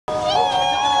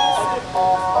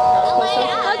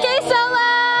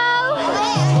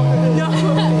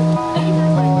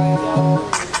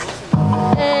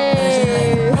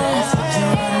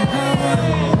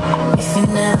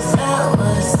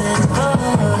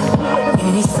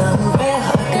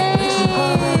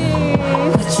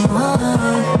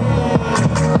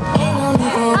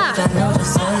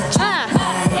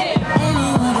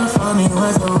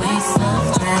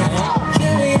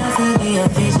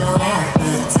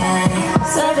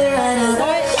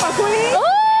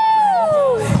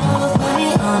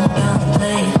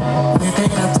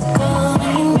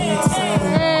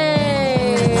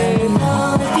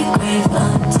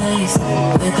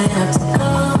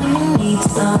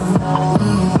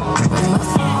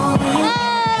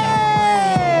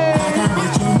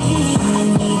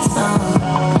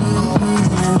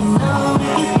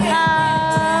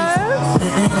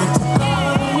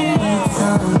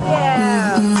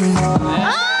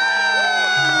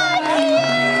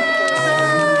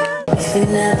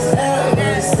never felt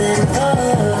what it's been for.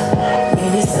 You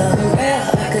need something real,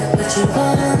 I could put you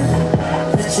on.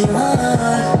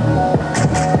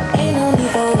 Ain't no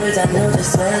need for words, I know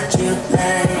just what you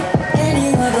like.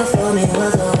 Anyone before me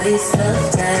was a waste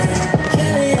of time.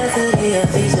 Curiosity, a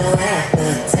visual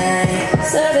appetite.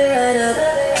 Serve it right up,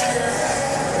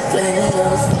 flame it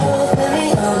on slow, put me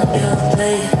on your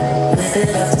plate. Whip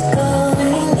it up to go when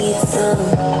you need some.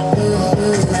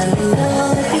 Let me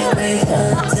know if you crave a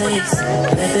taste.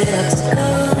 Whip it up to go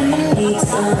when you need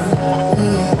some.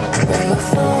 Bring my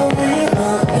phone when you're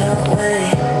on your way.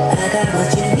 I got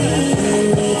what you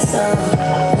need some.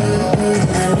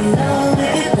 Let me know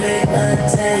if you crave a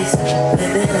taste.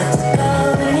 Whip it up to go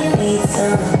when you need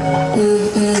some.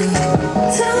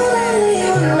 Tell me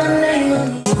you want my name on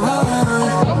your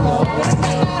heart.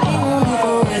 Ain't no need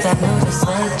for words, I know just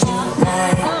what you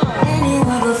like.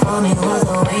 Anyone before me was a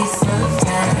waste of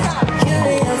time.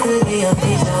 Curiosity, a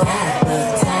visual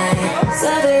appetite.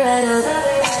 Serve it right up,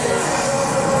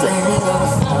 flame it on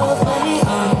slow, put me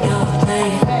on your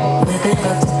plate. Whip it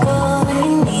up to go when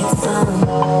you need some.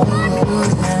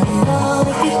 Let me know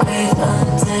if you crave a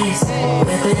taste.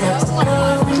 Whip it up to go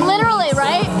when you Literally,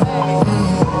 right?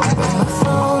 bring my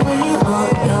phone when you're on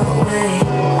your way.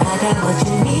 I got what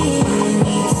you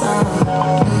need some.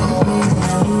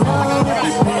 Let me know if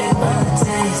you crave a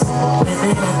taste. Whip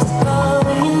it up to go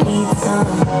when you need some.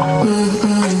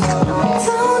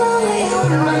 Don't know that you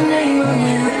want my name on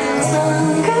your tongue.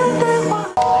 Got that one.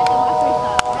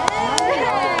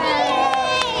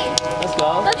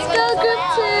 Let's go, group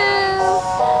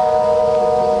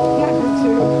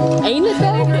 2. Ain't it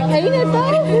though? Ain't it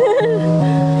though?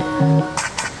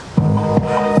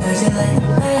 Heard you like the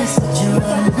rest, but you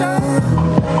wouldn't know.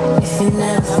 If you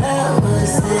never felt what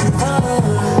it's been for.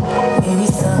 You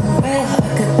need something real, I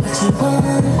could put you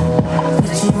on.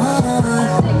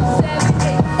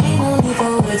 Ain't no need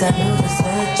for words, I know just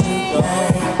what you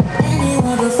like.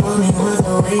 Anyone before me was a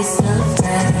waste of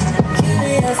time.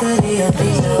 Curiosity, a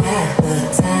visual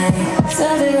appetite.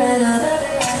 Serve it right up,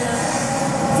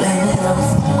 flame it on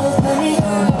slow, put me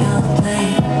on your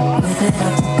plate. Whip it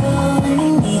up to go when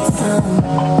you need some.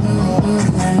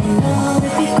 Let me know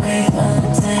if you crave a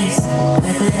taste.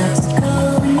 Whip it up to go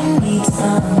when you need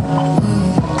some.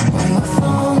 Bring my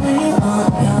phone when you're on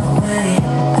your way.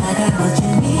 I got what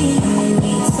you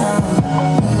need some.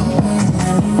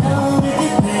 Let me know if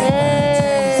you crave a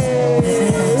taste. Whip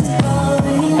it up to go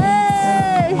when you need some.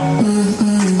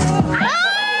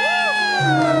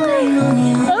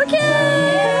 Okay.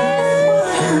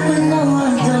 But no, I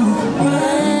don't.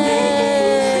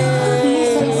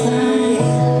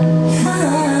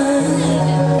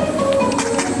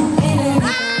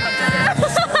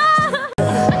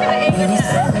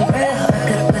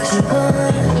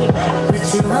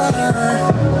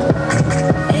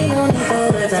 Ain't no need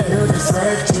for words, I know just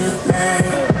what you like.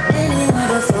 Anyone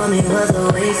before me was a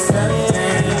waste of time.